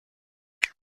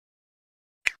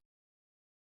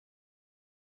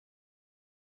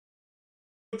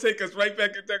take us right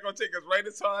back. They're gonna take us right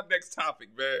into our next topic,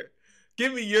 man.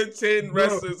 Give me your 10 Bro,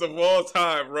 wrestlers of all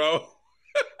time, bro.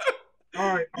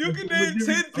 all right, You can I'm gonna name give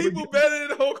you. 10 people better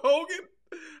than Hulk Hogan?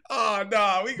 Oh,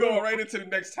 nah, we Bro, going right into the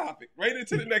next topic. Right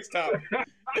into the next topic. all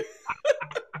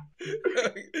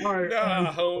right, all right.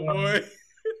 Nah, homeboy.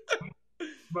 You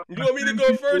My want me to 10 go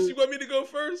first? people. You want me to go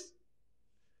first?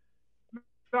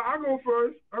 No, I go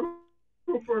first. I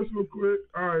go first real quick.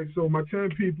 All right, so my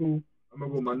 10 people. I'm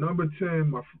gonna go. My number 10.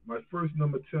 My first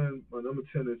number 10. My number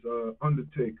 10 is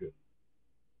Undertaker.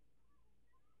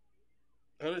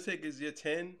 Undertaker's your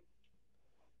 10?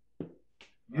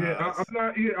 Yeah, Ah, I'm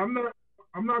not. Yeah, I'm not.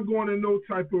 I'm not going in no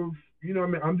type of. You know what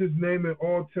I mean? I'm just naming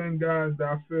all 10 guys that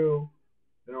I feel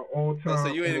that are all so time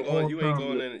on an all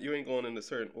time list. you ain't going in a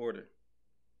certain order.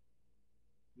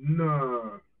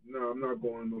 Nah, nah, I'm not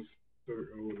going in no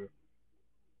certain order.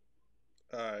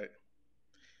 All right.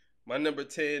 My number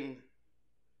 10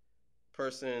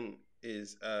 person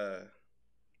is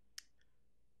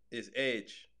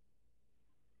Edge.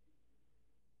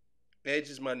 Edge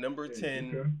is my number Yeah,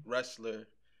 10 okay. wrestler.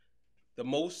 The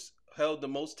most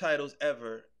titles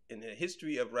ever in the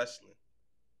history of wrestling.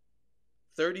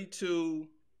 32.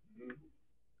 Mhm.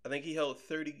 I think he held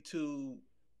 32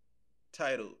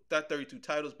 titles. Not 32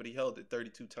 titles, but he held it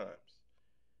 32 times.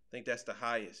 I think that's the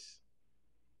highest.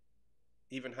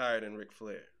 Even higher than Ric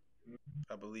Flair,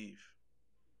 I believe.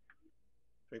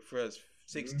 Ric Flair's Mhm.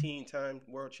 16-time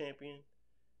world champion.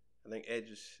 I think Edge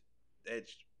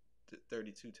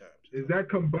 32 times or Is something. that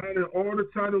combining all the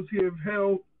titles he have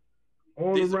held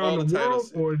all These are around all the the world,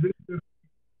 titles. or is it just,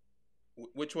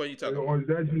 Which one are you talking or about? is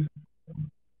that just,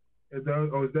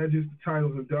 or is that just the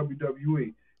titles in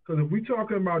WWE? Because if we're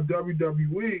talking about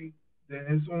WWE, then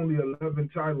it's only 11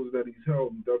 titles that he's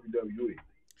held in WWE. It's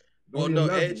Well, only no,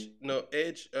 11.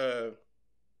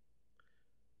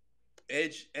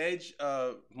 Edge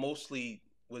mostly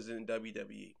was in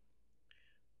WWE.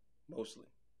 Mostly.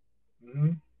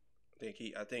 Mm-hmm. I think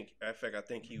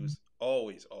he was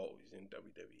always in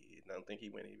WWE. I don't think he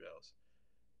went anywhere else.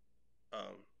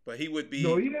 But he would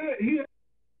No, be.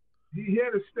 he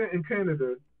had a stint in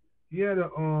Canada. He had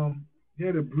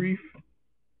a brief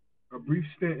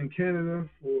stint in Canada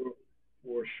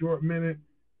for a short minute,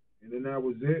 and then that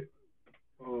was it.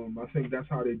 I think that's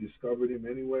how they discovered him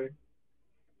anyway.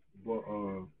 But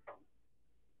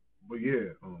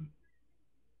yeah,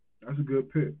 that's a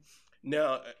good pick.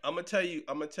 Now I'm gonna tell you.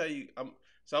 I'm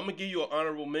gonna give you an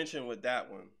honorable mention with that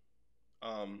one.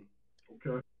 Um,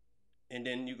 Okay. and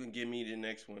then you can give me the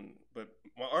next one. But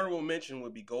my honorable mention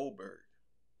would be Goldberg.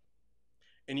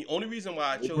 And the only reason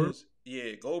why I Goldberg. chose,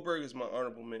 yeah, Goldberg is my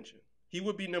honorable mention. He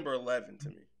would be number 11 to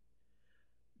me.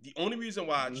 The only reason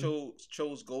why I Mm-hmm.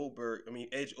 chose Goldberg, I mean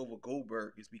Edge over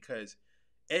Goldberg, is because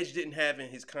Edge didn't have in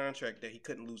his contract that he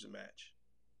couldn't lose a match.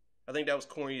 I think that was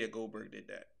corny that Goldberg did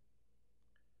that.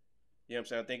 You know what I'm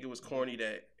saying? I think it was corny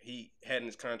that he had in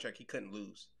his contract he couldn't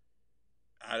lose.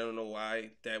 I don't know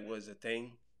why that was a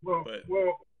thing, Well, but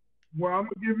well, well. I'm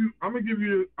gonna give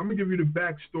you the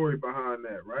backstory behind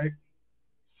that, right?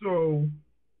 So,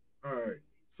 all right.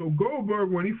 So Goldberg,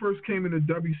 when he first came into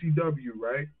WCW,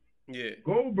 right? yeah,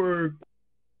 Goldberg,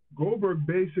 Goldberg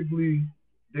basically,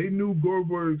 they knew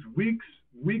Goldberg's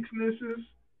weaknesses,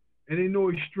 and they know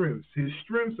his strengths. His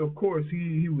strengths, of course,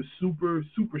 he was super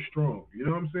strong. You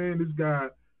know what I'm saying? This guy,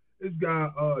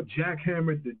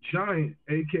 jackhammered the Giant,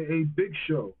 aka Big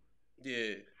Show,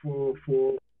 yeah, for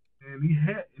and he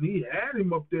had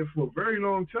him up there for a very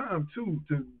long time too,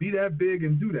 to be that big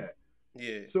and do that.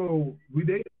 yeah, So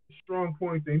they strong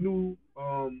points. They knew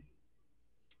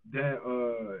that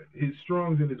his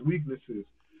strongs and his weaknesses.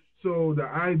 So the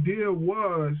idea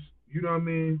was, you know what I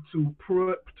mean, to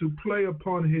play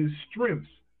upon his strengths.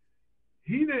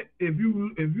 He did. If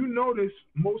you notice,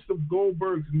 most of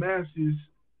Goldberg's matches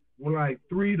were like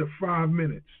 3 to 5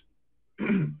 minutes.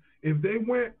 If they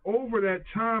went over that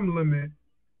time limit,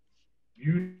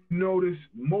 you notice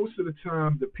most of the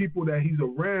time the people that he's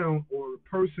around or the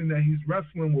person that he's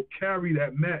wrestling will carry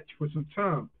that match for some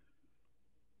time.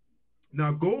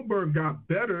 Now Goldberg got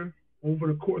better over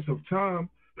the course of time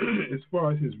as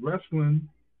far as his wrestling,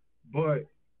 but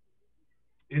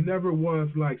it never was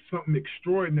like something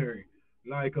extraordinary.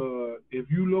 Like if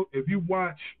you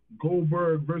watch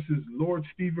Goldberg versus Lord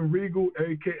Steven Regal,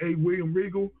 aka William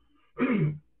Regal,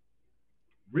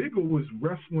 Regal was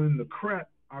wrestling the crap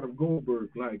out of Goldberg.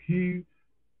 Like he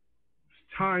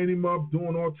tying him up,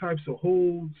 doing all types of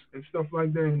holds and stuff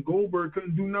like that, and Goldberg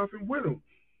couldn't do nothing with him.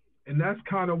 And that's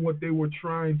kind of what they were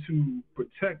trying to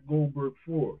protect Goldberg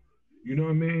for. You know what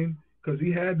I mean? Because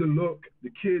he had the look,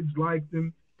 the kids liked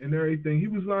him and everything. He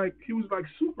was like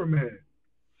Superman.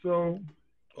 So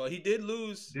Well, he did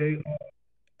lose. They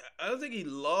I don't think he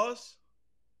lost,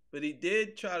 but he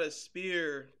did try to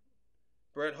spear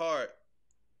Bret Hart,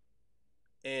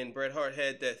 and Bret Hart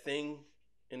had that thing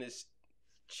in his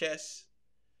chest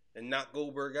and knocked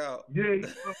Goldberg out. yeah, yeah,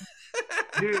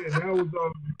 that was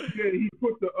yeah.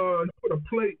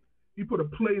 He put a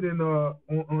plate in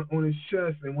on his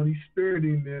chest, and when he speared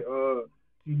him,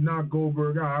 he knocked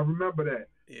Goldberg out. I remember that.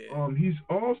 Yeah. He's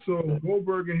also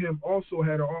Goldberg and him also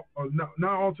had a not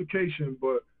altercation,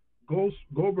 but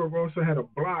Goldberg also had a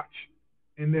blotch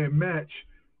in their match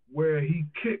where he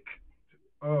kicked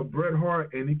Bret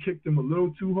Hart, and he kicked him a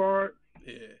little too hard,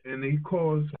 Yeah. and he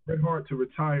caused Bret Hart to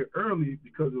retire early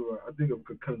because of I think of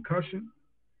a concussion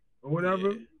or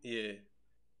whatever. Yeah.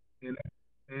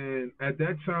 And at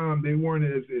that time they weren't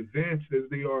as advanced as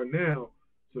they are now.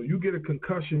 So you get a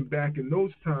concussion back in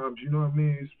those times, you know what I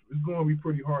mean? It's going to be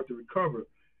pretty hard to recover.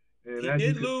 And He as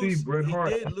you did can see, lose. Bret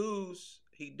Hart.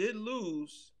 He did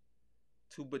lose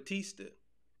to Batista.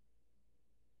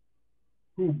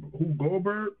 Who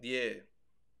Goldberg? Yeah.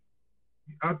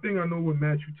 I think I know what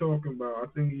match you're talking about. I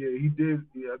think he did.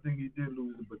 Yeah, I think he did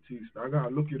lose to Batista. I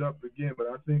gotta look it up again, but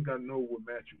I think I know what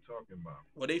match you're talking about.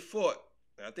 Well, they fought.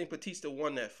 I think Batista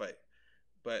won that fight,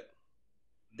 but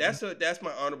that's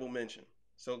my honorable mention.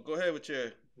 So go ahead with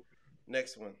your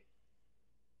next one.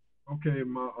 Okay,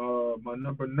 my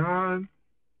number nine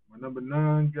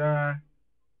guy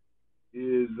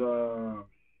is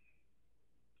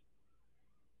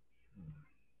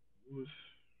who's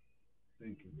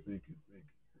thinking.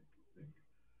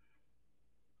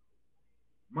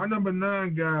 My number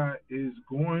 9 guy is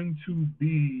going to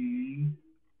be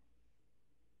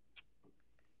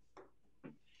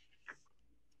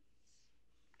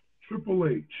Triple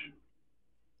H.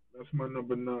 That's my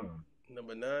number 9.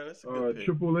 Number 9. That's a good pick.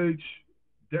 Triple H,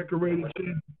 decorated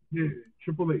champion. Yeah,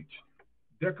 Triple H,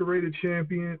 decorated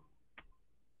champion.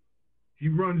 He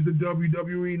runs the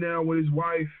WWE now with his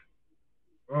wife.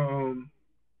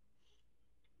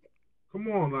 Come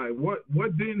on, like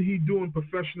what didn't he do in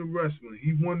professional wrestling?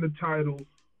 He won the title.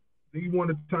 He won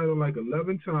the title like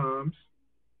 11 times.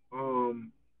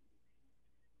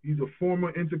 He's a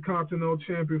former Intercontinental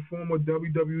champion, former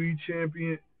WWE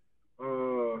champion,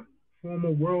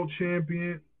 former world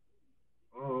champion.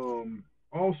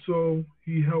 Also,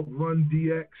 he helped run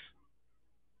DX.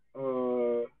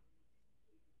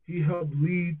 He helped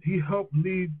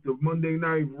lead the Monday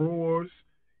Night Raws.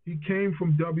 He came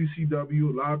from WCW.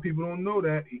 A lot of people don't know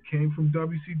that. He came from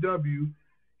WCW.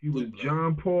 He was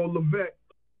John Paul Levesque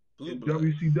in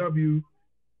WCW.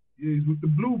 Yeah, he's with the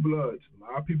Blue Bloods. A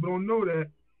lot of people don't know that.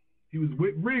 He was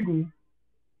with Regal.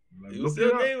 Like, his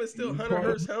name was still Hunter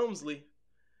Hearst Helmsley.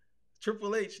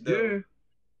 Triple H, though.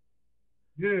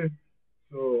 Yeah.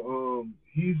 So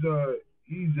he's a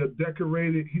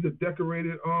decorated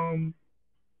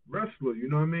wrestler. You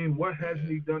know what I mean? What hasn't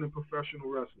he done in professional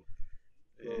wrestling?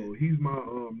 So he's my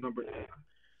number 9.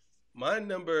 My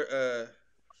number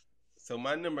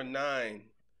my number 9.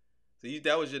 So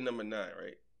that was your number 9,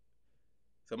 right?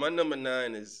 So my number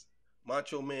 9 is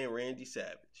Macho Man Randy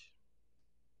Savage.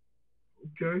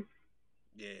 Okay.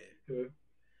 Yeah. Okay.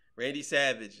 Randy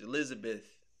Savage, Elizabeth.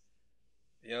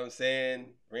 You know what I'm saying?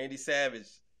 Randy Savage,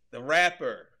 the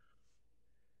rapper.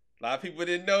 A lot of people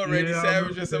didn't know Randy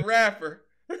Savage was a rapper.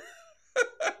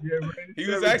 He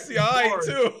was actually alright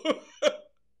too.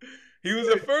 He was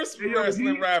the first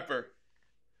wrestling rapper.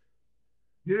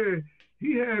 Yeah,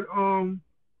 he had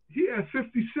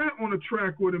 50 Cent on the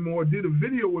track with him, or did a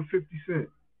video with 50 Cent.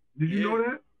 Did you know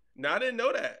that? No, I didn't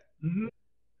know that. Mm-hmm.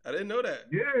 I didn't know that.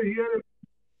 Yeah, he had.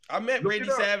 I met Randy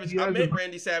Savage. I met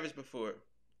Randy Savage before.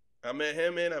 I met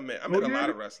him, and I met a lot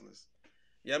of wrestlers.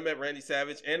 Yeah, I met Randy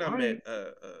Savage, and I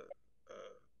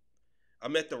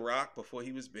met The Rock before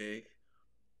he was big.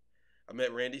 I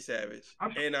met Randy Savage,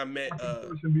 and I met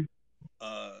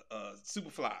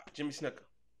Superfly, Jimmy Snuka.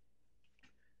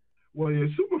 Well, yeah,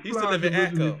 Superfly. He used to live in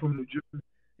Echo. From New Jersey.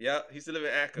 Yeah, he used to live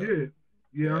in Echo.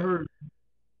 Yeah, I heard.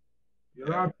 Yeah, a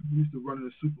lot of people used to run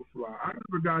into Superfly. I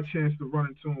never got a chance to run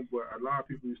into him, but a lot of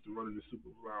people used to run into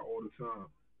Superfly all the time.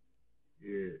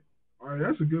 Yeah. All right,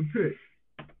 that's a good pick.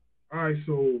 All right,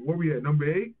 so where we at? Number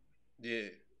 8? Yeah.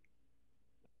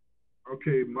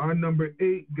 Okay, my number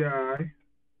 8 guy.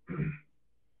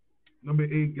 Number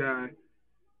 8 guy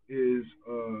is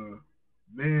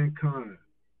Mankind.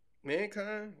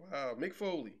 Mankind? Wow, Mick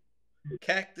Foley.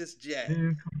 Cactus Jack.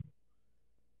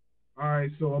 All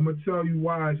right, so I'm going to tell you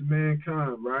why it's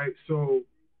Mankind, right? So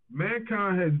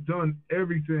Mankind has done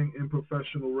everything in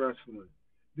professional wrestling.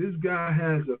 This guy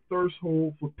has a thirst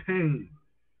hole for pain.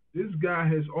 This guy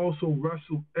has also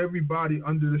wrestled everybody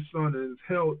under the sun and has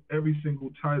held every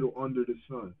single title under the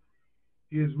sun.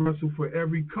 He has wrestled for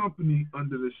every company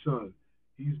under the sun.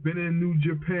 He's been in New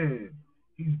Japan.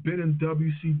 He's been in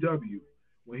WCW.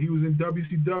 When he was in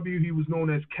WCW, he was known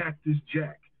as Cactus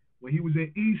Jack. When he was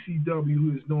in ECW, he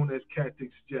was known as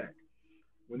Cactus Jack.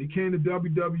 When he came to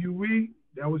WWE,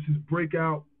 that was his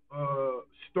breakout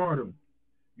stardom.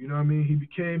 You know what I mean? He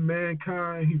became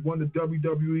Mankind. He won the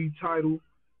WWE title.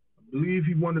 I believe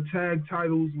he won the tag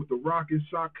titles with the Rock and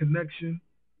Sock Connection.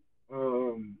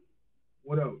 Um,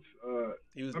 what else?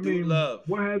 He was I Dude mean, Love.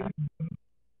 what has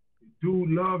Dude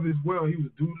Love as well? He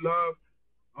was Dude Love.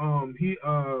 He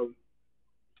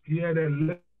had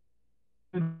that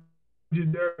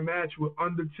legendary match with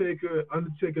Undertaker.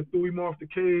 Undertaker threw him off the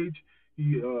cage.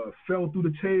 He fell through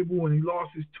the table and he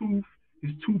lost his tooth.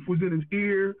 His tooth was in his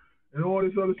ear and all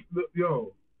this other stuff.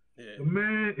 Yo, Yeah. the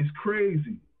man is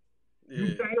crazy. Yeah.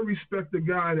 You gotta respect the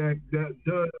guy that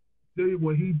did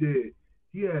what he did.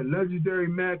 He had a legendary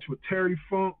match with Terry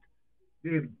Funk.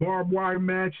 They had barbed wire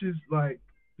matches. Like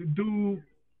the dude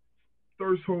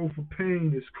thirst hole for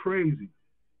pain is crazy.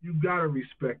 You gotta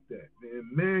respect that. Man,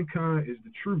 Mankind is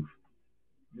the truth.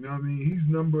 You know what I mean? He's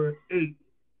number 8 in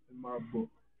my book.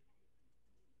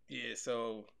 Yeah,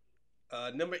 so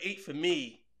number 8 for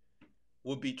me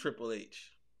would be Triple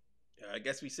H. I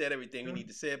guess we said everything we need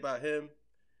to say about him.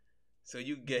 So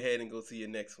you can go ahead and go to your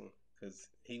next one because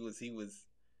he was. Right.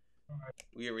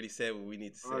 We already said what we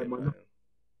need to say Right, about him.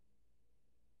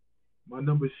 My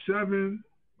number seven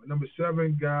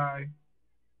guy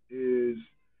is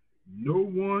no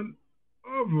one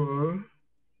other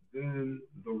than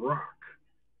The Rock.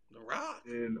 The Rock.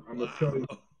 And I'm gonna tell you,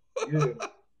 yeah,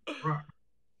 Rock.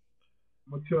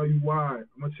 I'm gonna tell you why.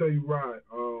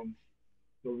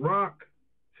 The Rock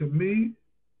to me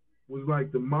was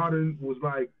like the modern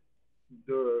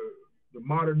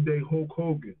day Hulk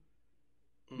Hogan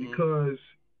because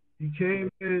he came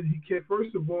in.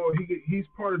 First of all, he's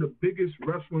part of the biggest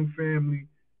wrestling family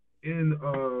in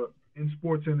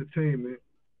sports entertainment.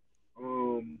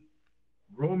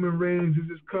 Roman Reigns is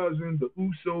his cousin. The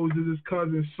Usos is his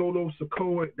cousin. Solo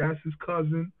Sikoa, that's his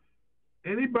cousin.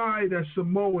 Anybody that's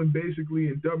Samoan basically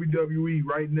in WWE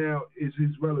right now is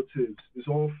his relatives. It's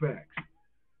all facts.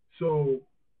 So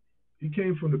he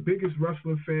came from the biggest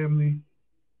wrestling family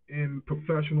in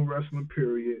professional wrestling,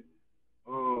 period.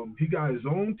 He got his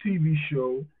own TV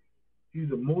show.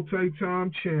 He's a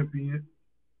multi-time champion,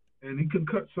 and he can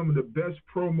cut some of the best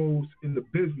promos in the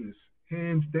business,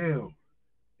 hands down.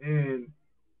 And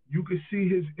you can see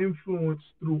his influence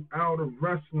throughout of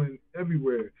wrestling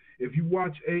everywhere. If you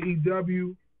watch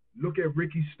AEW, look at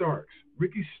Ricky Starks.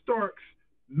 Ricky Starks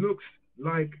looks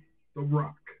like The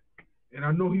Rock. And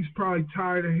I know he's probably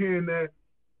tired of hearing that,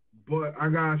 but I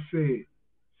gotta say it.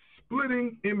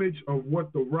 Splitting image of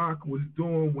what The Rock was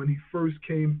doing when he first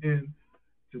came in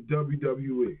to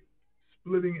WWE.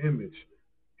 Splitting image.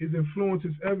 His influence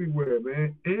is everywhere,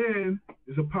 man. And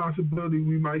there's a possibility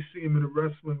we might see him in a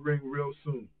wrestling ring real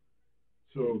soon.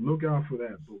 So look out for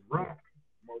that. But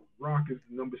Rock is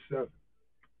number 7.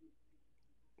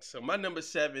 So my number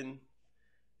 7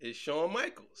 is Shawn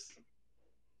Michaels.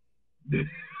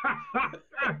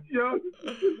 Yo.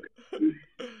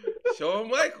 Shawn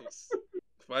Michaels.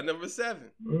 My number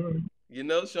 7. You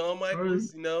know, Shawn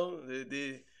Michaels, you know,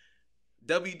 the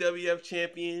WWF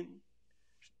champion,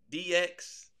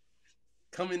 DX,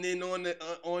 coming in on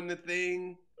the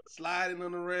thing, sliding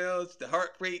on the rails, the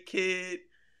Heartbreak Kid,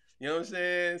 you know what I'm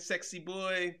saying? Sexy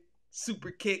boy,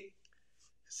 super kick,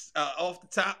 off the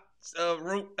top,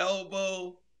 rope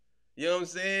elbow, you know what I'm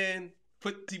saying?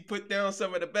 He put down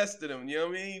some of the best of them, you know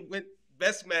what I mean? Went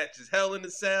best matches, Hell in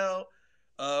the Cell,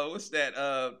 what's that?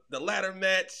 The ladder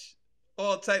match,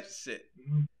 all types of shit.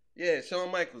 Mm-hmm. Yeah,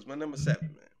 Shawn Michaels, my number 7,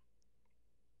 man.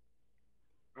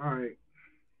 All right.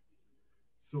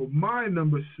 So my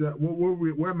number 7,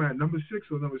 where am I at? Number 6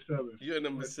 or number 7? You're at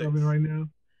number 6. 7 right now? I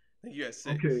think you're at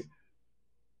 6. Okay.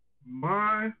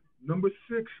 My number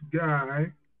 6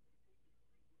 guy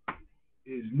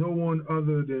is no one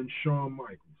other than Shawn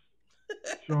Michaels.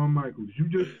 Shawn Michaels. You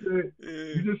just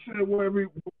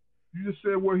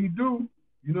said what he do.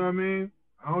 You know what I mean?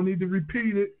 I don't need to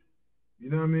repeat it. You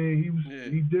know what I mean?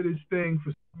 He did his thing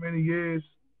for so many years,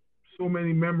 so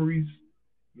many memories.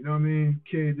 You know what I mean?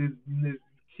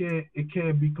 It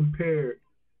can't be compared.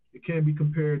 It can't be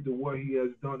compared to what he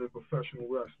has done in professional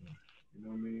wrestling. You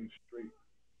know what I mean? Straight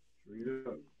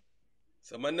up.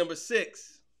 So my number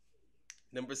 6,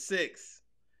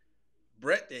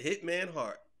 Bret the Hitman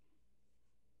Hart.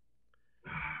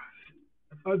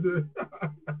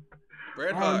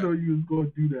 Bret Hart. I know you was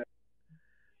going to do that.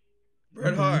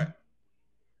 Bret Hart,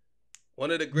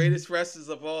 one of the greatest wrestlers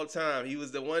of all time. He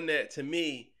was the one that, to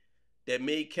me, that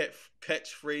made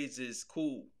catchphrases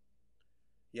cool.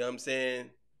 You know what I'm saying?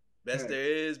 Best there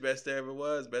is, best there ever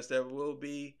was, best there ever will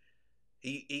be.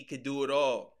 He could do it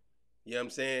all. You know what I'm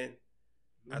saying?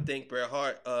 I think Bret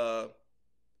Hart, I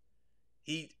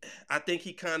think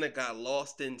he kind of got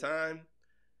lost in time.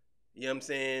 You know what I'm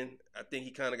saying? I think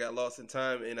he kind of got lost in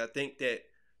time, and I think that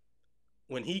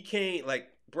when he came, like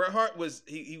Bret Hart was,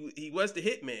 he was the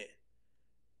hitman.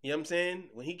 You know what I'm saying?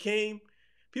 When he came,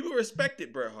 people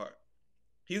respected Bret Hart.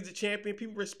 He was the champion.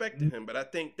 People respected him, but I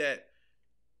think that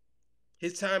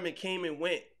his time came and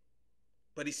went,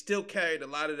 but he still carried a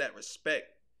lot of that respect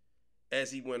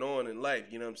as he went on in life.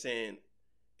 You know what I'm saying?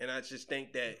 And I just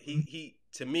think that he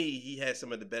to me, he had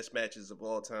some of the best matches of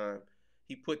all time.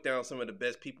 He put down some of the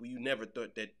best people you never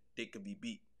thought that they could be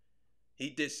beat. He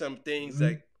did some things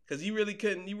like, because he really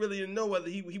didn't know whether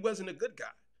he wasn't a good guy.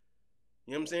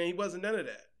 You know what I'm saying? He wasn't none of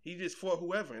that. He just fought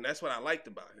whoever, and that's what I liked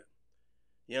about him.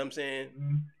 You know what I'm saying?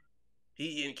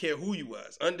 He didn't care who you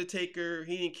was. Undertaker,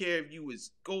 he didn't care if you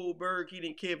was Goldberg. He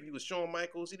didn't care if you was Shawn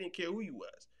Michaels. He didn't care who you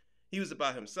was. He was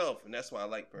about himself, and that's why I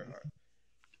like Bret Hart.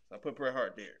 So I put Bret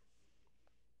Hart there.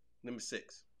 Number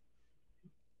 6.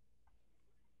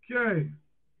 Okay.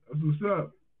 That's what's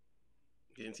up.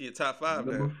 Get into your top 5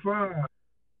 now. Number 5.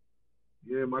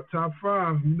 Yeah, my top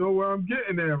 5. You know where I'm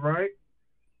getting at, right?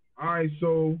 All right,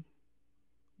 so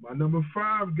my number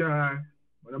 5 guy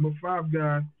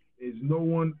is no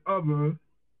one other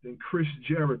than Chris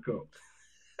Jericho.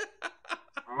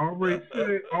 I already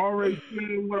said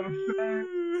what I said.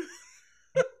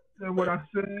 Said what I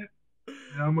said,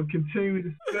 and I'm gonna continue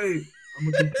to say it.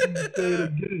 I'm gonna continue to say it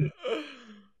again.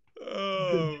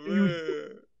 Oh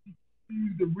man! He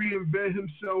used to reinvent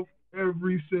himself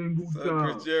every single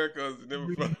time. Chris Jericho's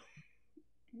number 5.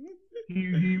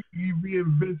 He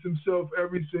reinvents himself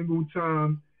every single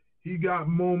time. He got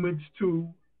moments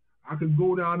too. I could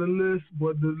go down the list,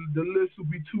 but the list will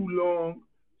be too long.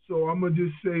 So I'm gonna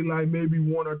just say like maybe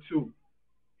 1 or 2.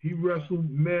 He wrestled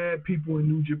mad people in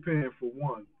New Japan for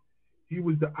one. He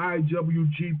was the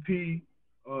IWGP.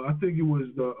 I think it was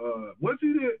was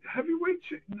he the heavyweight?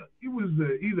 He was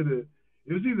either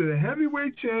the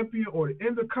heavyweight champion or the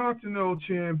Intercontinental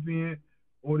champion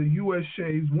or the U.S.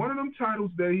 champion. One of them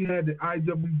titles that he had the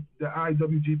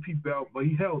IWGP belt, but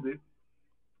he held it.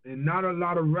 And not a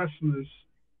lot of wrestlers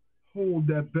hold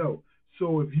that belt.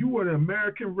 So if you were an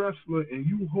American wrestler and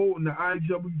you holding the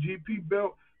IWGP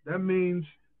belt, that means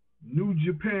New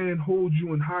Japan holds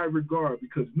you in high regard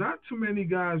because not too many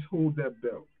guys hold that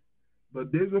belt.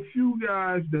 But there's a few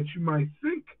guys that you might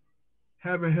think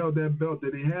haven't held that belt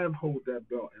that they have hold that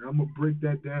belt. And I'm going to break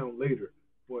that down later.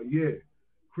 But yeah,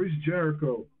 Chris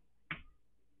Jericho,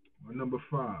 my number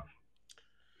 5.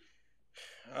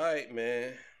 All right,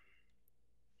 man.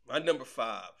 My number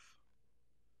 5.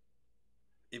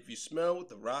 If you smell what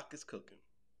The Rock is cooking,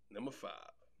 number 5.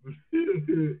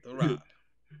 The Rock.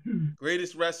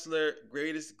 Greatest wrestler,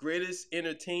 greatest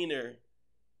entertainer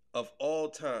of all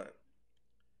time.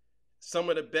 Some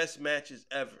of the best matches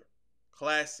ever.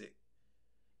 Classic.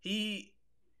 Him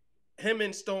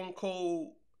and Stone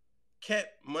Cold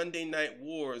kept Monday Night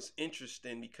Wars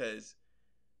interesting because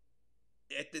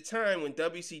at the time when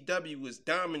WCW was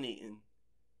dominating,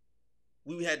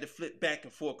 we had to flip back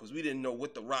and forth because we didn't know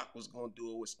what The Rock was going to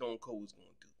do or what Stone Cold was going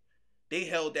to do. They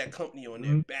held that company on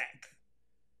their back.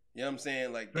 You know what I'm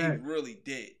saying? Like, they really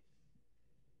did.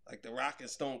 Like, The Rock and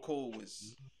Stone Cold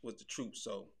was the truth.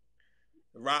 So,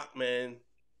 The Rock, man,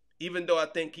 even though I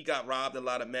think he got robbed a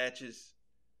lot of matches,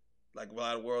 like a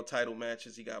lot of world title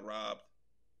matches, he got robbed.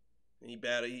 And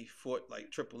he fought,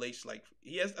 like, Triple H. Like,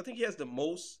 I think he has the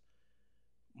most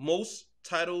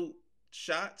title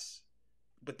shots,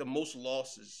 but the most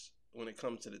losses when it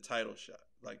comes to the title shot.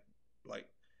 Like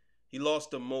he lost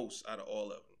the most out of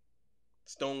all of them.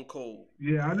 Stone Cold,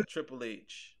 Triple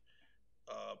H,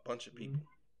 a bunch of people.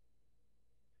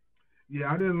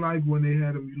 Yeah, I didn't like when they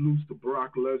had him lose to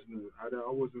Brock Lesnar. I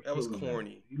wasn't. That was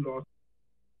corny. He lost.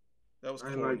 That was I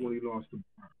corny. didn't like when he lost to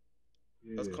Brock.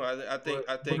 Yeah. That's corny.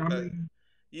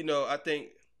 I think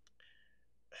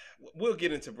we'll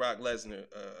get into Brock Lesnar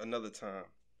another time.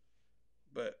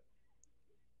 But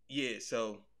yeah,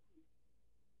 so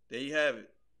there you have it.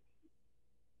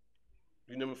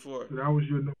 Your number 4. So that was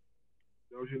your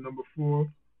number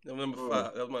 4. Number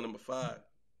 5. That was my number 5.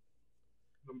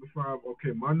 Number 5.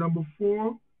 Okay, my number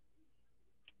 4.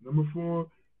 Number 4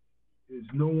 is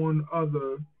no one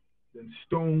other than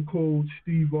Stone Cold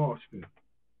Steve Austin.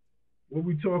 What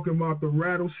we talking about? The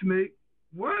rattlesnake?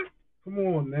 What? Come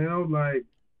on now, like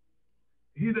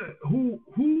who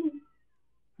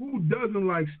who doesn't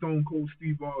like Stone Cold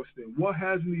Steve Austin? What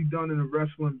hasn't he done in the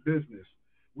wrestling business?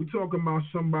 We're talking about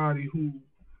somebody who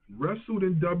wrestled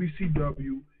in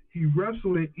WCW, he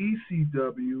wrestled in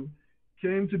ECW,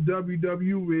 came to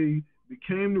WWE,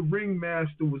 became the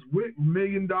ringmaster, was with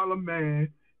Million Dollar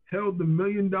Man, held the $1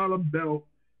 million belt,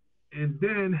 and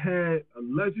then had a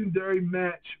legendary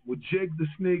match with Jake the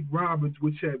Snake Roberts,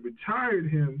 which had retired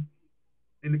him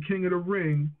in the King of the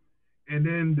Ring. And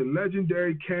then the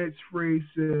legendary catchphrase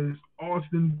says,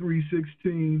 Austin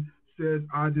 316 says,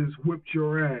 I just whipped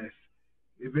your ass.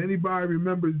 If anybody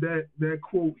remembers that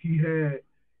quote he had,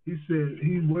 he said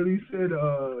he said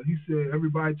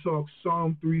everybody talks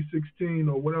Psalm 316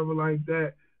 or whatever like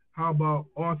that. How about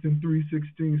Austin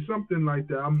 316? Something like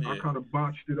that. I kind of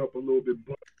botched it up a little bit,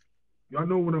 but y'all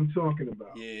know what I'm talking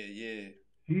about. Yeah.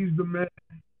 He's the man.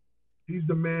 He's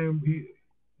the man.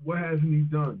 What hasn't he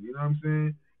done? You know what I'm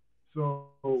saying? So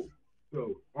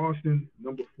Austin,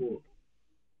 number 4.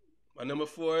 My number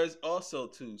 4 is also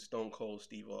to Stone Cold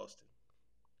Steve Austin.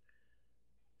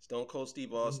 Stone Cold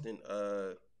Steve Austin,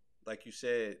 like you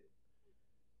said,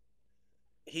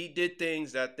 he did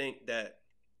things that I think that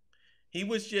he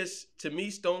was just, to me,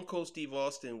 Stone Cold Steve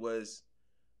Austin was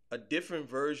a different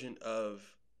version of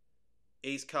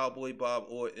Ace Cowboy Bob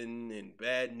Orton and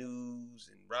Bad News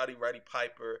and Roddy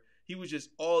Piper. He was just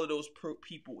all of those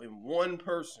people in one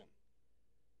person.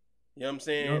 You know what I'm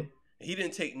saying? Yep. He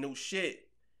didn't take no shit.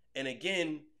 And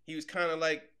again, he was kind of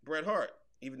like Bret Hart,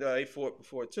 even though they fought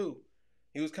before too.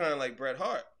 He was kind of like Bret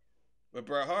Hart. But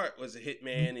Bret Hart was a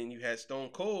hitman, and you had Stone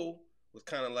Cold was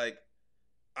kind of like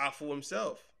out for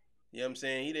himself. You know what I'm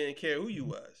saying? He didn't care who you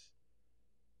was.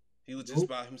 He was just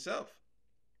about himself.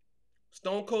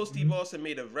 Stone Cold Steve Austin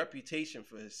made a reputation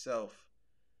for himself,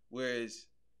 whereas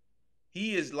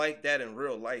he is like that in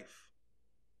real life.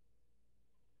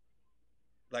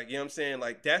 Like, you know what I'm saying?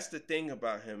 Like, that's the thing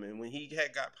about him. And when he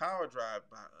got power drive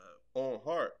by Owen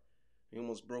Hart, he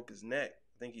almost broke his neck.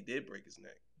 I think he did break his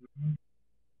neck.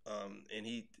 And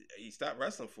he stopped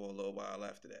wrestling for a little while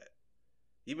after that.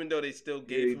 Even though they still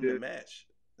gave him the match.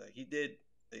 Like, he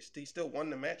still won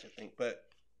the match, I think. But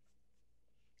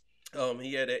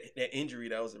he had that injury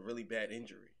that was a really bad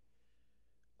injury.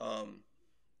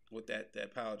 With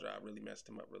that power drive really messed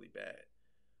him up really bad.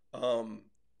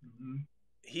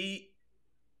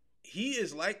 He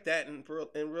is like that in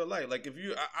real life. Like, if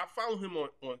you, I follow him on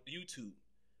YouTube,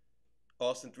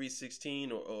 Austin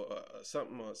 316 or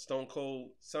something, or Stone Cold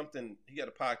something. He got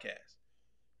a podcast.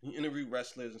 He interview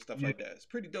wrestlers and stuff like that. It's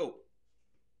pretty dope.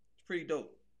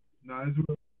 Nah, it's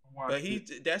real. But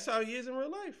that's how he is in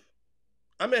real life.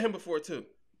 I met him before too.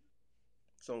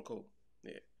 Stone Cold,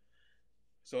 yeah.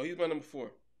 So he's my number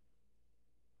 4.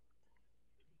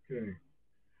 Okay,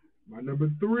 my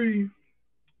number 3.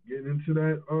 Getting into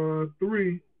that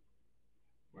 3.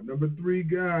 My number 3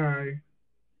 guy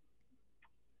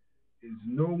is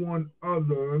no one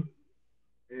other,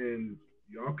 and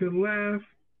y'all can laugh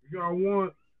if y'all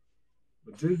want,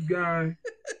 but this guy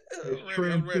has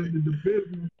transcended the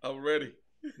business. I'm ready.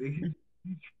 He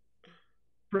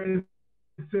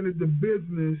transcended the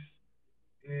business,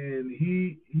 and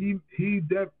he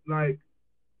like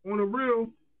on a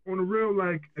real,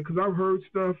 like, because I've heard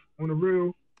stuff on the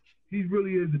real. He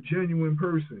really is a genuine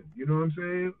person. You know what I'm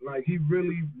saying? Like, he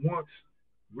really wants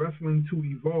wrestling to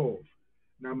evolve.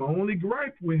 Now, my only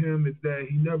gripe with him is that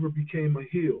he never became a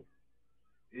heel.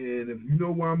 And if you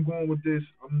know where I'm going with this,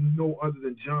 I'm no other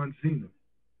than John Cena.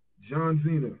 John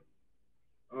Cena.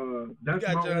 That's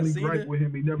my John only Cena? gripe with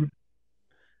him. He never.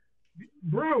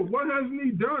 Bro, what hasn't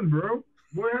he done, bro?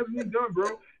 What hasn't he done,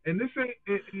 bro? And this ain't.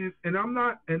 And I'm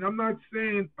not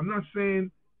saying.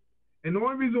 And the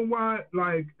only reason why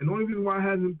I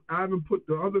haven't put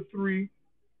the other three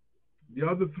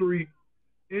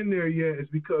in there yet is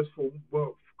because for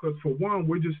one,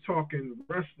 we're just talking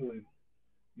wrestling.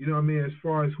 You know what I mean? As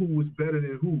far as who was better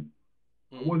than who.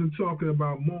 I wasn't talking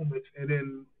about moments. And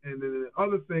then the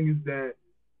other thing is that,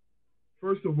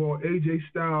 first of all, AJ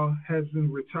Styles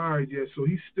hasn't retired yet, so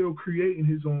he's still creating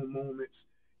his own moments.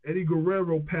 Eddie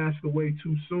Guerrero passed away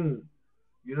too soon.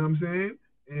 You know what I'm saying?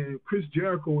 And Chris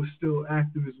Jericho is still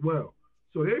active as well.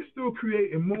 So they're still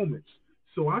creating moments.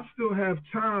 So I still have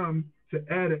time to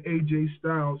add an AJ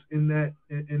Styles in that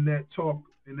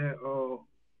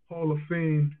Hall of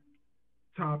Fame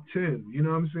top 10. You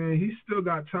know what I'm saying? He's still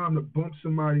got time to bump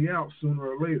somebody out sooner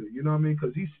or later. You know what I mean?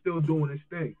 Because he's still doing his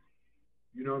thing.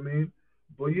 You know what I mean?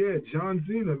 But yeah, John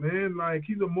Cena, man, like,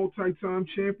 he's a multi-time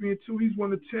champion too. He's won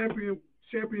the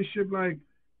championship like,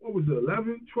 what was it,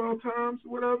 11, 12 times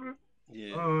or whatever?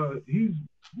 Yeah.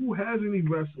 Who hasn't he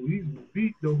wrestled? He's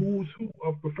beat the who's who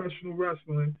of professional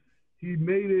wrestling. He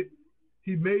made it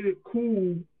he made it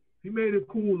cool. He made it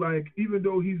cool. Like even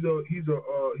though he's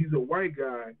a white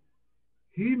guy,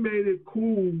 he made it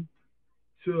cool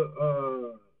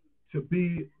to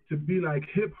be like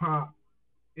hip hop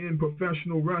in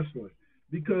professional wrestling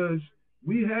because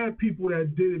we had people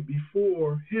that did it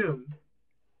before him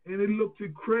and it looked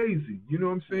crazy. You know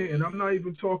what I'm saying? And I'm not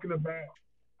even talking about.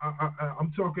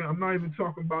 I'm talking. I'm not even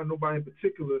talking about nobody in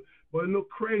particular, but it looked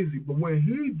crazy. But when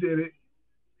he did it,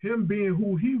 him being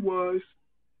who he was,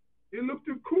 it looked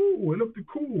cool. It looked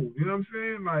cool. You know what I'm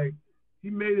saying? Like he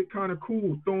made it kind of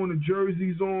cool, throwing the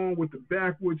jerseys on with the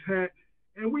backwards hat,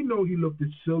 and we know he looked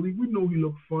silly. We know he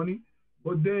looked funny.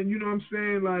 But then you know what I'm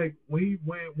saying? Like when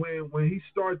he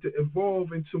started to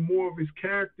evolve into more of his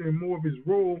character and more of his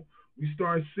role, we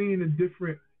started seeing the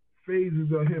different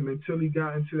phases of him until he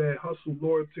got into that hustle,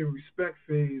 loyalty, and respect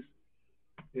phase,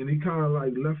 and he kind of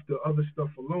like left the other stuff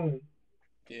alone.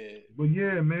 Yeah. But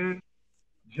yeah, man,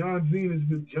 John Cena is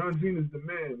the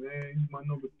man, man. He's my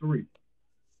number three.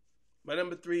 My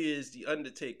number three is The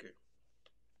Undertaker.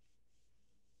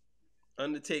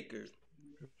 Undertaker,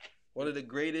 one of the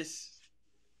greatest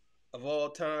of all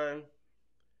time.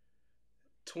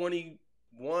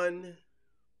 21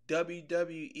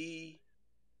 WWE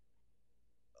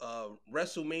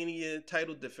WrestleMania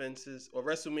title defenses or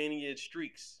WrestleMania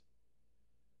streaks.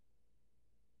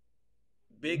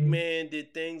 Big man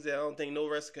did things that I don't think no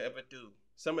wrestler could ever do.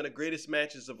 Some of the greatest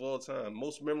matches of all time,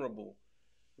 most memorable.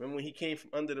 Remember when he came from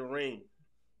under the ring,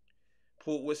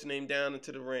 pulled what's name down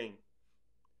into the ring.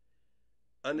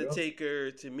 Undertaker,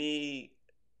 to me,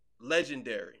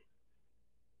 legendary.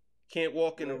 Can't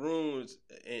walk in the rooms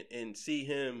and see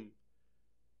him.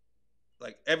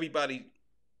 Like everybody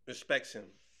respects him,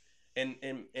 and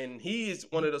he is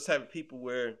one of those type of people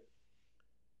where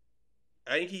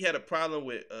I think he had a problem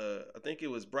with. I think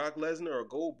it was Brock Lesnar or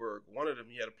Goldberg. One of them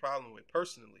he had a problem with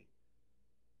personally,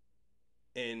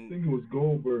 and I think it was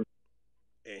Goldberg.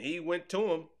 And he went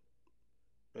to him.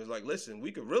 It was like, listen,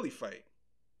 we could really fight.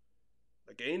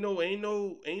 Like ain't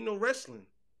no wrestling.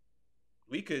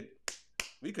 We could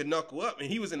knuckle up, and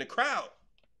he was in the crowd.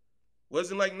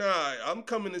 Wasn't like, nah, I'm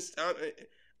coming to.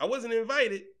 I wasn't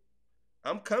invited.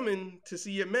 I'm coming to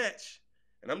see your match,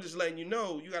 and I'm just letting you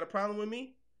know you got a problem with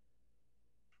me.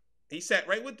 He sat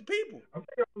right with the people. I think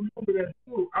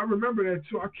I remember that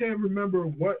too. I can't remember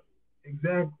what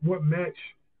match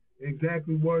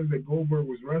exactly was that Goldberg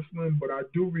was wrestling, but I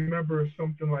do remember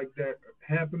something like that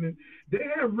happening. They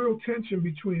had real tension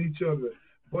between each other,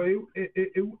 but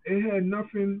it had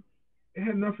nothing. It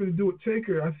had nothing to do with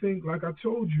Taker. I think, like I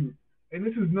told you, and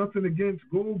this is nothing against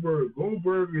Goldberg.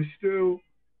 Goldberg is still,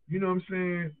 you know what I'm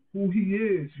saying, who he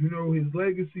is. You know, his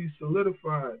legacy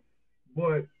solidified.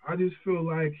 But I just feel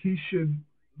like he should,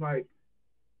 like,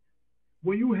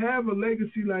 when you have a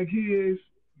legacy like he is,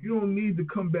 you don't need to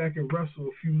come back and wrestle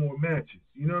a few more matches.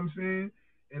 You know what I'm saying?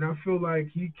 And I feel like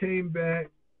he came back.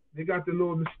 They got the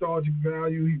little nostalgic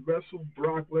value. He wrestled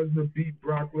Brock Lesnar, beat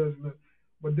Brock Lesnar,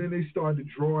 but then they started to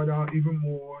draw it out even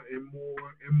more and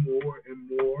more and more and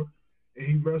more. And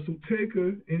he wrestled Taker,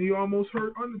 and he almost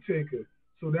hurt Undertaker.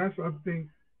 So I think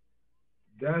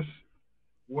that's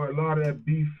where a lot of that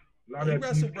beef, he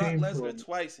wrestled Brock Lesnar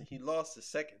twice, and he lost the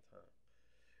second time.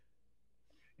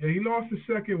 Yeah, he lost the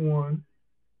second one.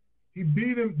 He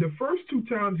beat him the first two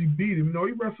times. He beat him. No,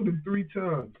 he wrestled him 3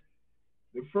 times.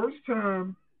 The first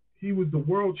time he was the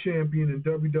world champion in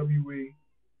WWE,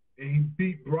 and he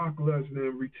beat Brock Lesnar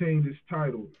and retained his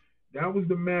title. That was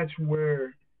the match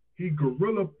where he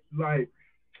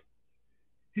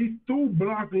he threw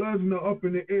Brock Lesnar up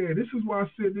in the air. This is why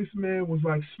I said this man was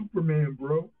like Superman,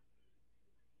 bro.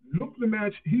 Look the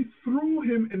match. He threw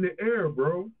him in the air,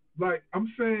 bro. Like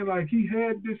I'm saying, like he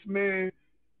had this man.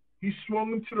 He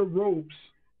swung him to the ropes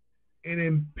and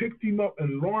then picked him up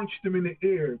and launched him in the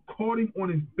air, caught him on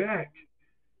his back,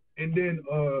 and then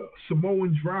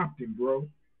Samoan dropped him, bro.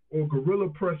 Or Gorilla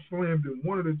Press slammed him,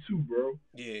 one of the two, bro.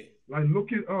 Yeah. Like,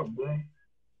 look it up, bro.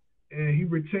 And he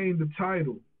retained the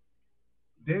title.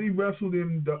 Then he wrestled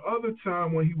him the other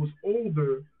time when he was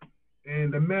older,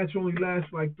 and the match only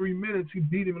lasted like 3 minutes. He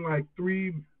beat him in like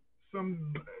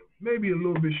maybe a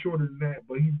little bit shorter than that,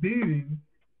 but he beat him,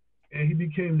 and he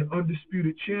became the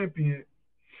undisputed champion.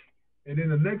 And then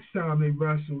the next time they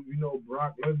wrestled, you know,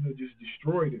 Brock Lesnar just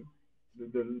destroyed him.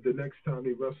 The next time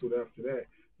they wrestled after that.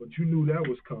 But you knew that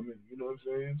was coming, you know what I'm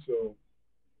saying? So,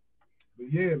 but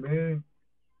yeah, man.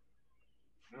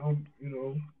 You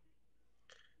know.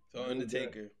 So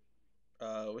Undertaker.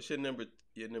 What's your number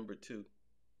 2?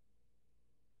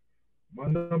 My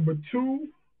number 2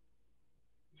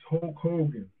 is Hulk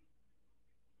Hogan.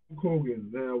 Hulk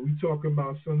Hogan. Now we talking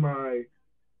about somebody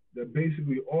that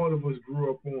basically all of us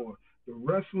grew up on. The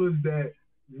wrestlers that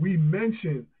we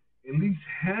mentioned, at least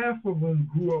half of them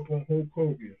grew up on Hulk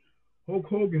Hogan. Hulk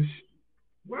Hogan,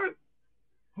 what?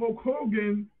 Hulk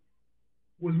Hogan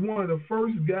was one of the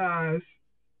first guys,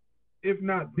 if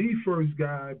not the first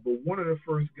guy, but one of the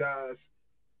first guys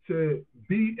to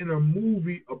be in a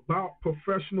movie about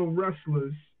professional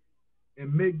wrestlers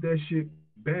and make that shit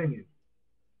banging.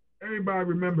 Everybody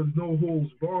remembers No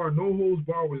Holds Bar. No Holds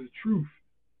Bar was the truth.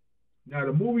 Now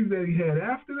the movies that he had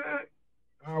after that,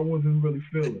 I wasn't really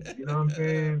feeling. You know what I'm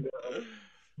saying?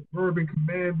 Suburban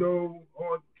Commando.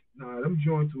 All, nah, them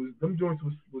joints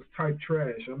was type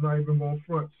trash. I'm not even going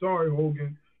front. Sorry,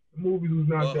 Hogan. The movies was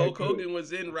not Well, that Hulk good. Hogan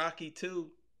was in Rocky too.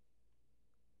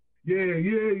 Yeah.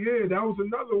 That was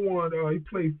another one. He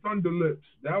played Thunder Lips.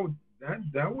 That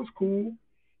was cool.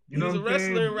 You He know was what a I'm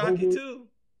wrestler in saying? Rocky too.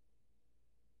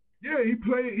 Yeah,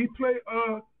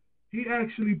 he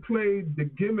actually played the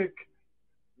gimmick.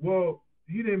 Well,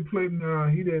 he didn't play nah,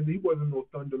 he wasn't no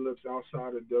Thunder Lips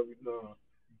outside of W nah.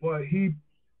 But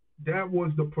that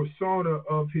was the persona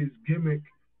of his gimmick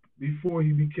before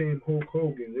he became Hulk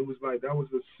Hogan. It was like that was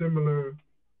a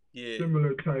Yeah,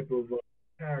 similar type of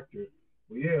character.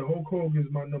 But yeah, Hulk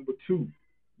Hogan's my number two.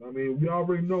 I mean, we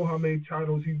already know how many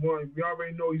titles he won. We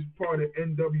already know he's part of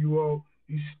NWO.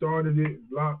 He started it.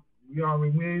 Block. We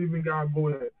ain't even gotta go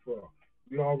that far.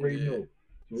 We already yeah. know.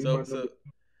 So he's So my so number.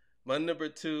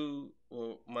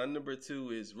 my number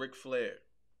two is Ric Flair,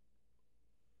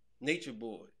 Nature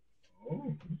Boy.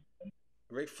 Oh,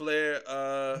 Ric Flair,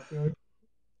 okay.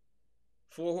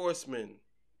 Four Horsemen.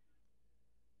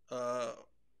 Uh,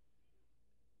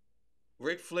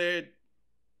 Ric Flair,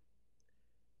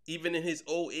 even in his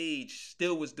old age,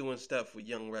 still was doing stuff with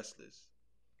young wrestlers.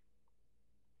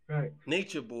 Right.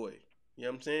 Nature Boy. You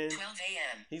know what I'm saying? 12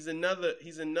 a.m.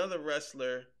 He's another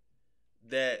wrestler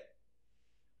that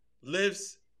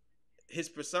lives his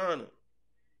persona.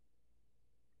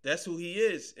 That's who he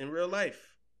is in real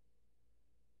life.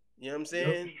 You know what I'm Yep,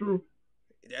 saying? it's true.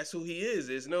 That's who he is.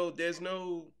 There's no, you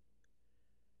know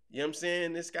what I'm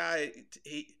saying? This guy,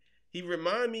 he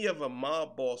remind me of a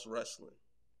mob boss wrestling.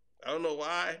 I don't know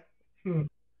why, Hmm.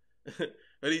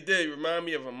 but he did. He remind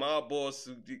me of a mob boss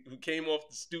who came off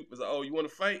the stoop. Was like, oh, you want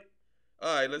to fight?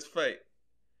 All right, let's fight.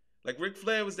 Like Ric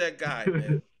Flair was that guy,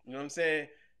 man. You know what I'm saying?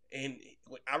 And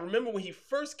I remember when he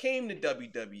first came to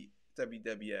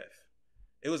WWF,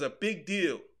 it was a big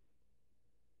deal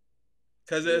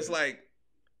because it's Yeah. like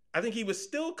I think he was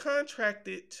still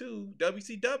contracted to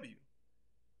WCW,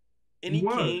 and He he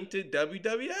was. came to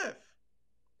WWF,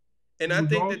 and He I was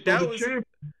think that also that the was champion.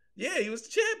 yeah, he was the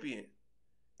champion,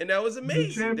 and that was He was the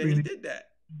amazing that he champion. did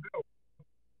that.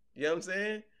 You know what I'm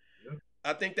saying? Yep.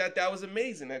 I think that was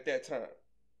amazing at that time.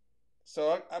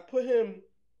 So I put him.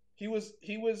 He was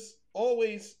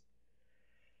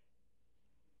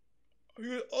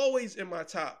always in my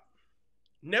top.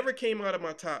 Never came out of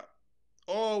my top.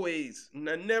 Always.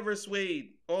 I never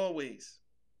swayed. Always.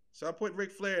 So I put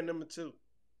Ric Flair at number two.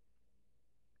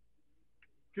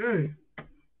 Okay.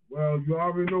 Well, you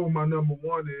already know what my number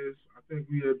one is. I think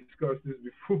we had discussed this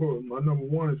before. My number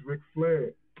one is Ric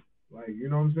Flair. Like, you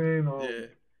know what I'm saying? Yeah.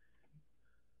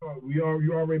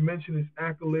 You already mentioned his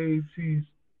accolades.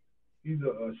 He's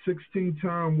a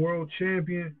 16-time world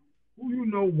champion. Who you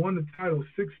know won the title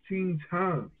 16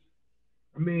 times?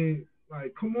 I mean,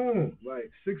 like, come on, like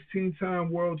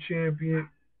 16-time world champion.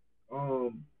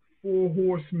 Um, Four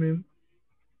Horsemen.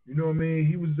 You know what I mean?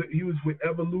 He was with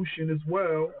Evolution as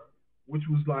well, which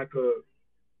was like a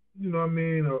you know what I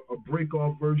mean a break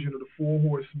off version of the Four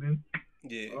Horsemen.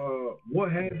 Yeah.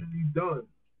 What hasn't he done?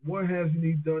 What hasn't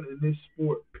he done in this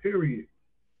sport? Period.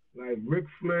 Like Ric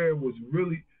Flair was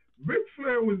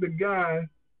the guy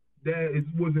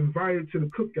was invited to the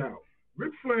cookout.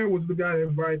 Ric Flair was the guy that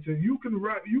invited to you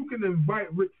can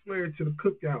invite Ric Flair to the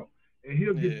cookout and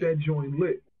he'll get Yeah. that joint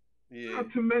lit. Yeah.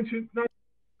 Not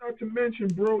to mention,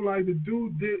 bro, like the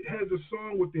dude has a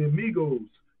song with the Amigos.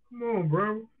 Come on,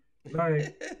 bro.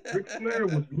 Like Ric Flair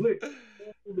was lit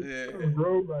all the Yeah. time,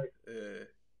 bro. Yeah.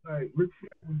 Like Ric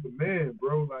Flair was the man,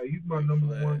 bro. Like he's my Ric number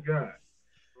one Flair. guy.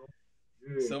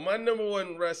 Yeah. So my number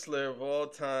one wrestler of all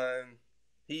time,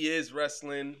 he is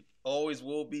wrestling, always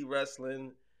will be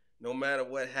wrestling, no matter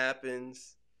what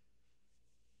happens.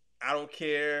 I don't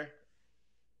care.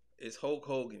 It's Hulk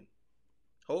Hogan.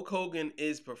 Hulk Hogan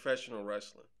is professional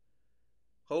wrestling.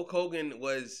 Hulk Hogan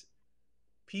was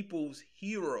people's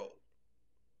hero.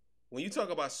 When you talk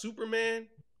about Superman,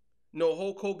 no,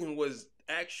 Hulk Hogan was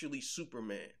actually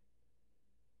Superman.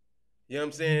 You know what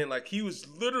I'm saying? Like he was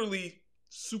literally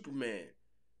Superman.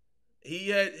 He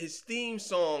had his theme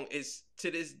song is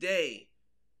to this day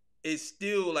is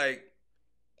still like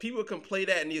people can play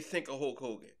that and you think of Hulk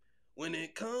Hogan. When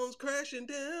it comes crashing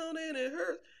down and it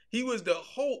hurts, he was the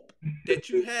hope that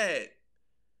you had.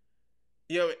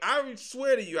 You know, I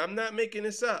swear to you, I'm not making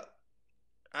this up.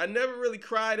 I never really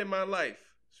cried in my life.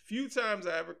 Few times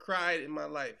I ever cried in my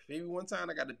life. Maybe one time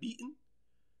I got a beating.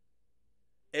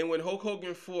 And when Hulk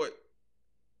Hogan fought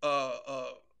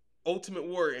Ultimate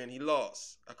Warrior and he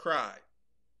lost, I cried.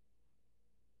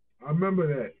 I remember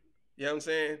that. You know what I'm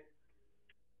saying?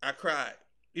 I cried.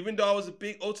 Even though I was a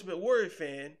big Ultimate Warrior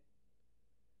fan,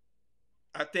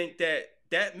 I think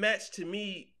that match to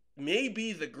me may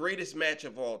be the greatest match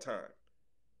of all time.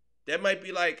 That might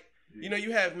be like, you know,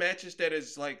 you have matches that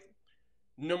is like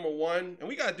number one, and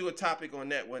we got to do a topic on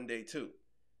that one day too.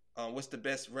 What's the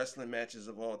best wrestling matches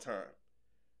of all time?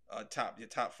 Your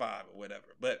top 5 or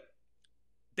whatever. But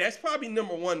that's probably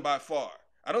number one by far.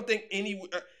 I don't think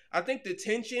I think the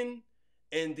tension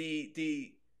and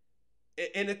the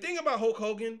thing about Hulk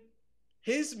Hogan,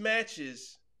 his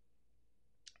matches,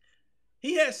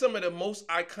 he has some of the most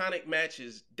iconic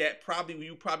matches that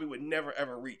you probably would never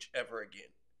ever reach ever again.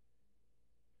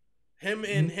 Him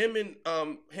and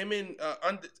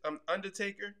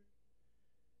Undertaker,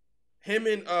 him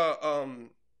and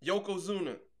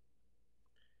Yokozuna,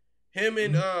 him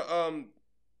and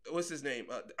what's his name?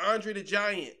 Andre the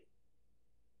Giant.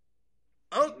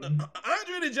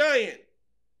 Andre the Giant.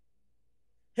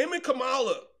 Him and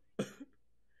Kamala.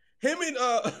 him and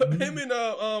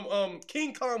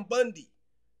King Kong Bundy.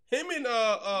 Him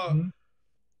and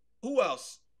who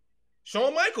else?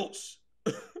 Shawn Michaels.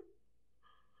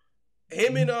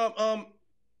 Him and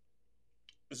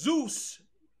Zeus.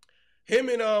 Him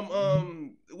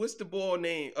and what's the boy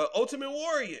name? Ultimate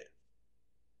Warrior.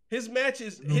 His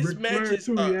matches, Ric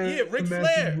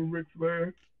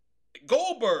Flair.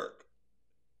 Goldberg.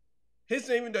 His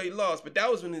name, even though he lost, but that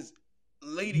was in his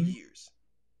later years.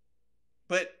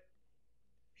 But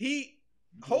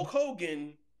Hulk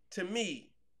Hogan, to me,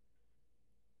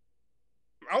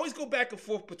 I always go back and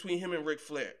forth between him and Ric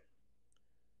Flair.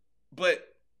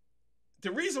 But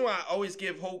the reason why I always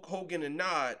give Hulk Hogan a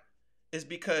nod is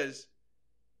because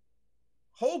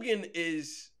Hogan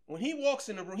is, when he walks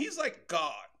in the room, he's like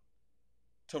God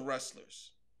to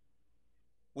wrestlers.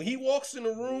 When he walks in the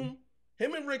room,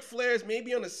 him and Ric Flair is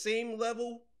maybe on the same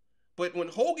level, but when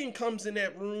Hogan comes in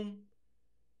that room,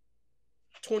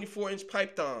 24-inch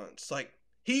pipe dons, like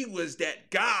he was that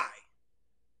guy.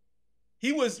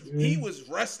 He was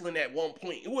wrestling at one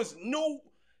point.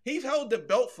 He held the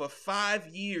belt for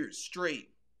 5 years straight.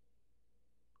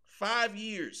 5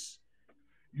 years.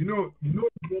 You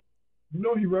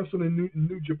know he wrestled in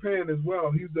New Japan as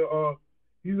well. Hulk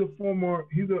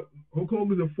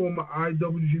Hogan's a former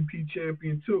IWGP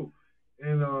champion too.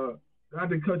 And not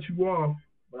to cut you off,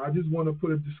 but I just want to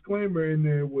put a disclaimer in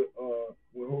there with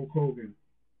Hulk Hogan.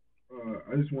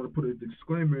 I just want to put a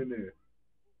disclaimer in there.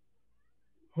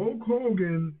 Hulk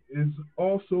Hogan is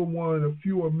also one of the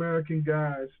few American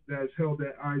guys that's held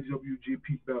that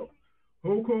IWGP belt.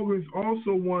 Hulk Hogan is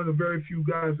also one of the very few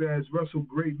guys that has wrestled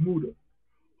Great Muta.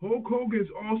 Hulk Hogan is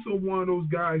also one of those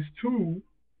guys too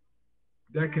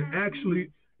that can actually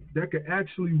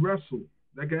wrestle.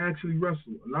 A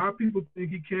lot of people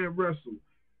think he can't wrestle.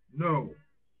 No.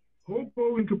 Hulk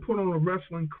Hogan could put on a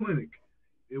wrestling clinic.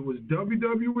 It was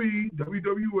WWE,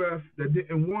 WWF that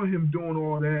didn't want him doing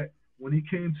all that when he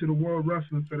came to the World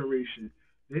Wrestling Federation.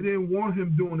 They didn't want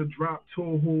him doing the drop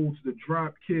toe holds, the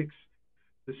drop kicks,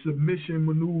 the submission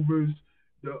maneuvers,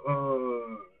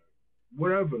 the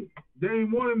whatever. They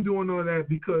didn't want him doing all that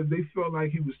because they felt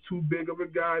like he was too big of a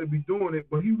guy to be doing it,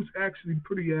 but he was actually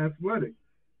pretty athletic.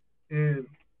 And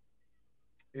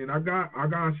I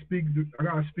gotta speak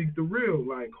the real.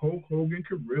 Like Hulk Hogan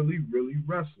could really, really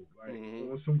wrestle. Like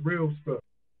on some real stuff.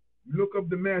 You look up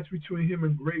the match between him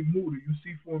and Great Muta, you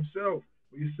see for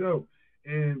yourself.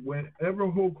 And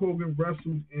whenever Hulk Hogan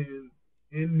wrestled in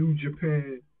New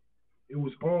Japan, it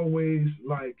was always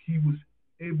like he was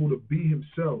able to be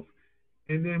himself.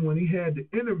 And then when he had the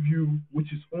interview,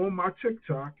 which is on my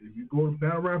TikTok, if you go to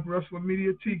Battle Rap Wrestling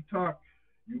Media TikTok,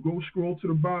 you go scroll to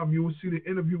the bottom, you will see the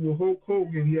interview with Hulk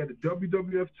Hogan. He had the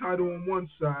WWF title on one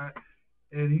side,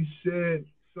 and he said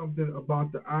something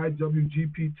about the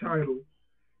IWGP title.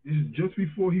 This is just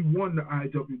before he won the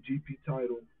IWGP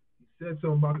title. He said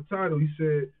something about the title. He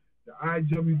said the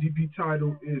IWGP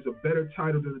title is a better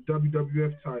title than the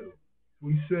WWF title. That's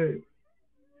what he said.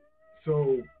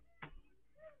 So,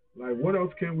 like, what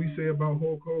else can we say about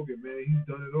Hulk Hogan, man? He's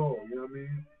done it all. You know what I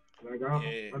mean? Like,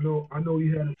 I know he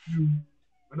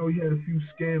had a few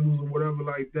scandals or whatever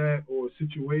like that, or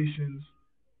situations,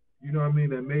 you know what I mean,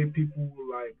 that made people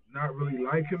like not really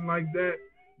like him like that.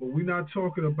 but we're not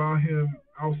talking about him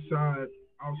outside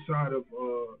of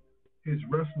his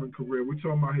wrestling career. We're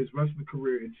talking about his wrestling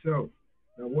career itself.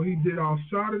 Now, what he did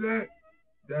outside of that,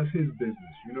 that's his business.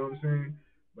 You know what I'm saying?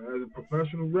 But as a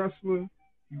professional wrestler,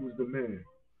 he was the man.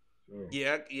 So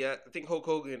Yeah. I think Hulk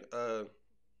Hogan,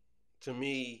 to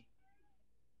me,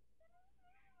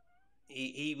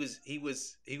 he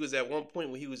was at one point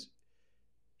where he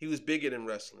was bigger than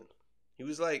wrestling. He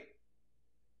was like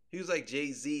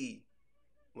Jay-Z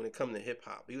when it come to hip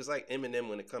hop. He was like Eminem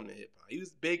when it come to hip hop. He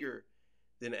was bigger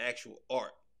than the actual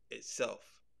art itself.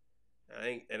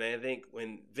 I think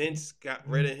when Vince got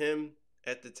rid of him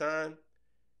at the time,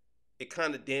 it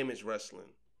kind of damaged wrestling.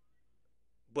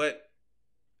 But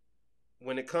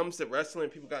when it comes to wrestling,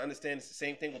 people gotta understand it's the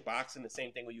same thing with boxing, the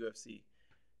same thing with UFC.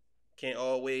 Can't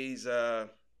always how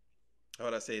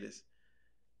would I say this?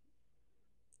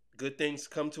 Good things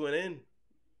come to an end.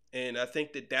 And I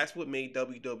think that that's what made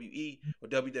WWE or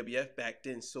WWF back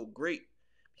then so great,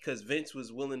 because Vince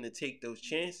was willing to take those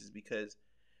chances, because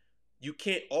you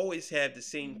can't always have the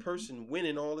same person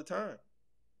winning all the time.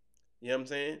 You know what I'm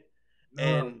saying?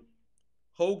 And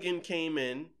Hogan came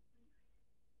in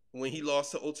when he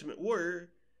lost to Ultimate Warrior.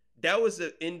 That was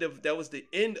the end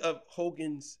of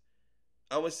Hogan's,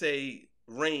 I would say,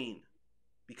 reign,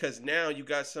 because now you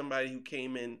got somebody who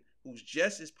came in who's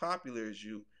just as popular as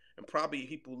you, and probably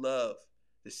people love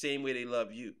the same way they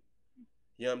love you.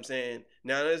 You know what I'm saying?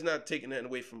 Now, that's not taking that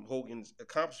away from Hogan's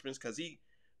accomplishments, because he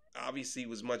obviously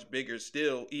was much bigger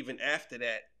still. Even after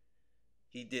that,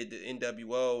 he did the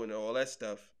NWO and all that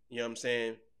stuff. You know what I'm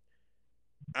saying?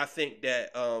 I think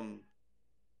that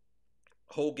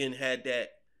Hogan had that.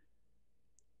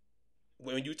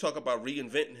 When you talk about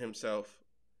reinventing himself,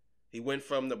 he went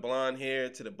from the blonde hair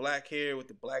to the black hair with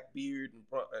the black beard and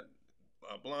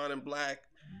blonde and black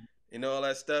and all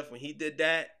that stuff. When he did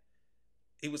that,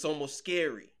 it was almost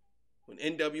scary. When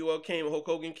NWO came, Hulk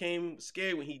Hogan came, it was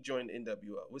scary when he joined the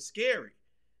NWO. It was scary.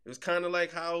 It was kind of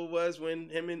like how it was when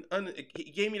him and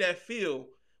he gave me that feel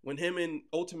when him and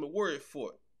Ultimate Warrior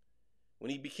fought. When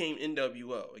he became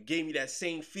NWO, it gave me that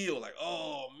same feel, like,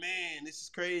 oh man, this is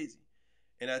crazy.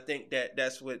 And I think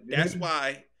that's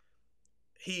why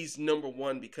he's number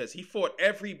one, because he fought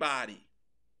everybody.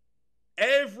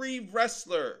 Every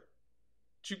wrestler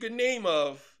that you could name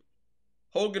of,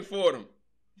 Hogan fought him.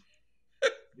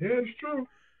 Yeah, it's true.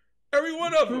 Every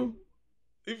one of them.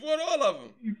 He fought all of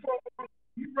them.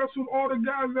 He wrestled all the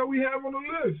guys that we have on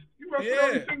the list. He wrestled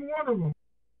every single one of them.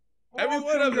 Every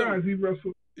one of them. Guys he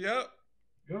wrestled. Yep.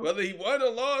 Whether he won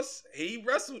or lost, he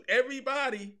wrestled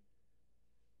everybody.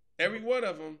 Every one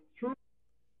of them. True.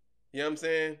 You know what I'm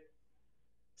saying?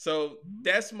 So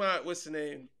that's my, what's the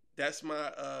name? That's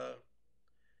my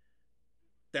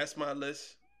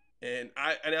list. And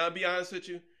I'll be honest with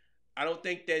you, I don't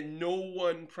think that no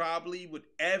one probably would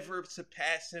ever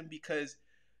surpass him, because,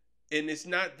 and it's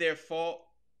not their fault,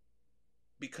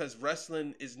 because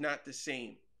wrestling is not the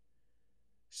same.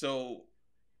 So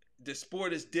the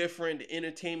sport is different, the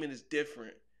entertainment is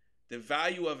different, the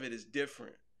value of it is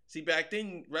different. See, back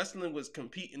then wrestling was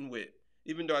competing with,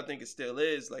 even though I think it still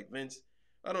is, like Vince,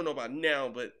 I don't know about now,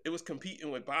 but it was competing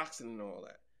with boxing and all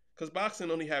that. Because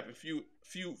boxing only happened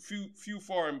few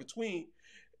far in between.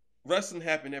 Wrestling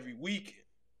happened every weekend.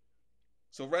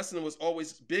 So wrestling was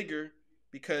always bigger,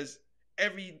 because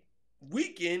every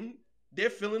weekend they're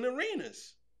filling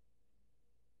arenas.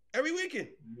 Every weekend.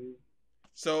 Mm-hmm.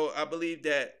 So I believe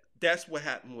that that's what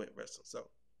happened with wrestling. So,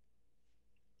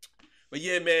 but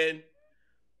yeah, man,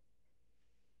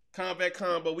 Kombat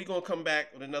Konvo, we're going to come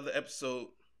back with another episode